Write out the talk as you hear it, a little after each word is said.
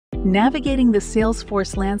Navigating the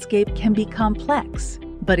Salesforce landscape can be complex,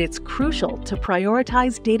 but it's crucial to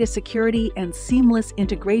prioritize data security and seamless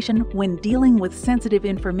integration when dealing with sensitive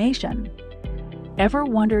information. Ever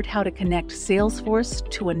wondered how to connect Salesforce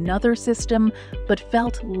to another system but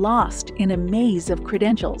felt lost in a maze of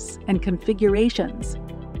credentials and configurations?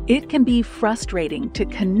 It can be frustrating to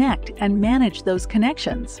connect and manage those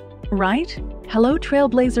connections, right? Hello,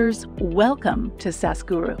 Trailblazers. Welcome to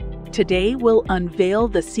saasguru. Today, we'll unveil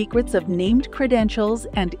the secrets of named credentials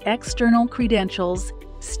and external credentials.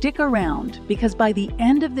 Stick around, because by the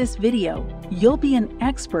end of this video, you'll be an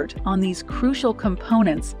expert on these crucial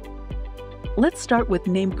components. Let's start with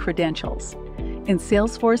named credentials. In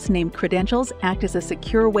Salesforce, named credentials act as a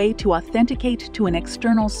secure way to authenticate to an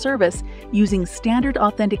external service using standard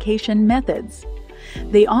authentication methods.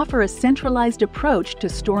 They offer a centralized approach to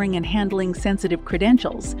storing and handling sensitive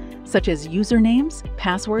credentials, such as usernames,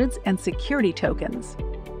 passwords, and security tokens.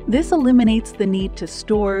 This eliminates the need to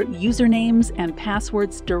store usernames and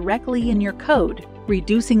passwords directly in your code,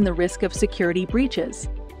 reducing the risk of security breaches.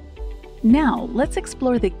 Now, let's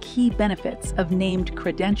explore the key benefits of named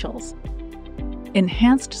credentials.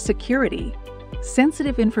 Enhanced security.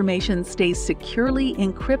 Sensitive information stays securely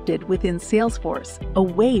encrypted within Salesforce,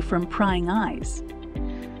 away from prying eyes.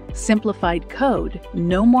 Simplified code,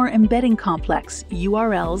 no more embedding complex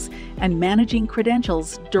URLs and managing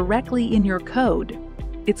credentials directly in your code.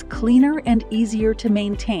 It's cleaner and easier to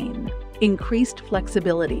maintain. Increased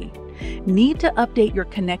flexibility. Need to update your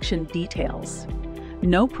connection details?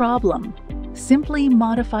 No problem. Simply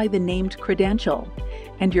modify the named credential,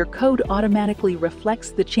 and your code automatically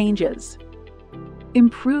reflects the changes.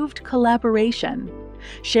 Improved collaboration.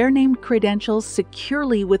 Share named credentials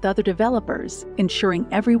securely with other developers, ensuring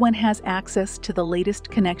everyone has access to the latest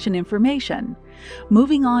connection information.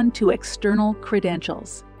 Moving on to external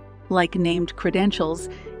credentials. Like named credentials,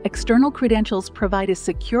 external credentials provide a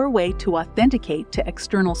secure way to authenticate to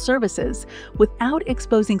external services without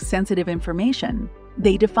exposing sensitive information.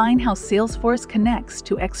 They define how Salesforce connects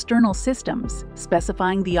to external systems,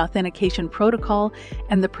 specifying the authentication protocol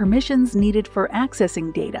and the permissions needed for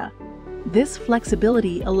accessing data. This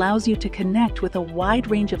flexibility allows you to connect with a wide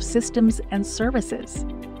range of systems and services.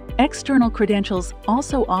 External credentials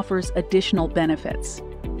also offers additional benefits.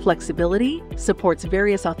 Flexibility supports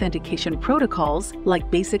various authentication protocols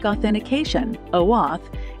like basic authentication, OAuth,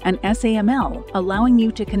 and SAML, allowing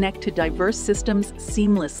you to connect to diverse systems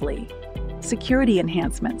seamlessly. Security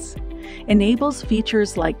enhancements enables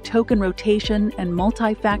features like token rotation and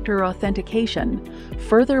multi-factor authentication,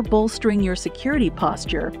 further bolstering your security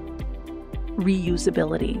posture.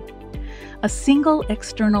 Reusability. A single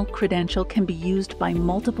external credential can be used by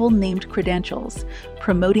multiple named credentials,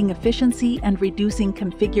 promoting efficiency and reducing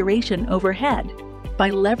configuration overhead.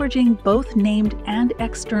 By leveraging both named and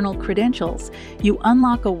external credentials, you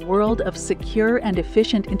unlock a world of secure and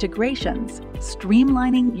efficient integrations,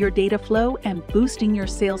 streamlining your data flow and boosting your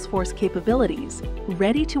Salesforce capabilities.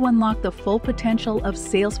 Ready to unlock the full potential of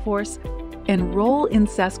Salesforce? Enroll in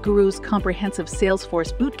saasguru's comprehensive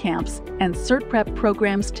Salesforce bootcamps and cert prep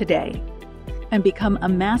programs today, and become a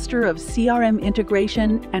master of CRM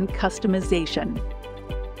integration and customization.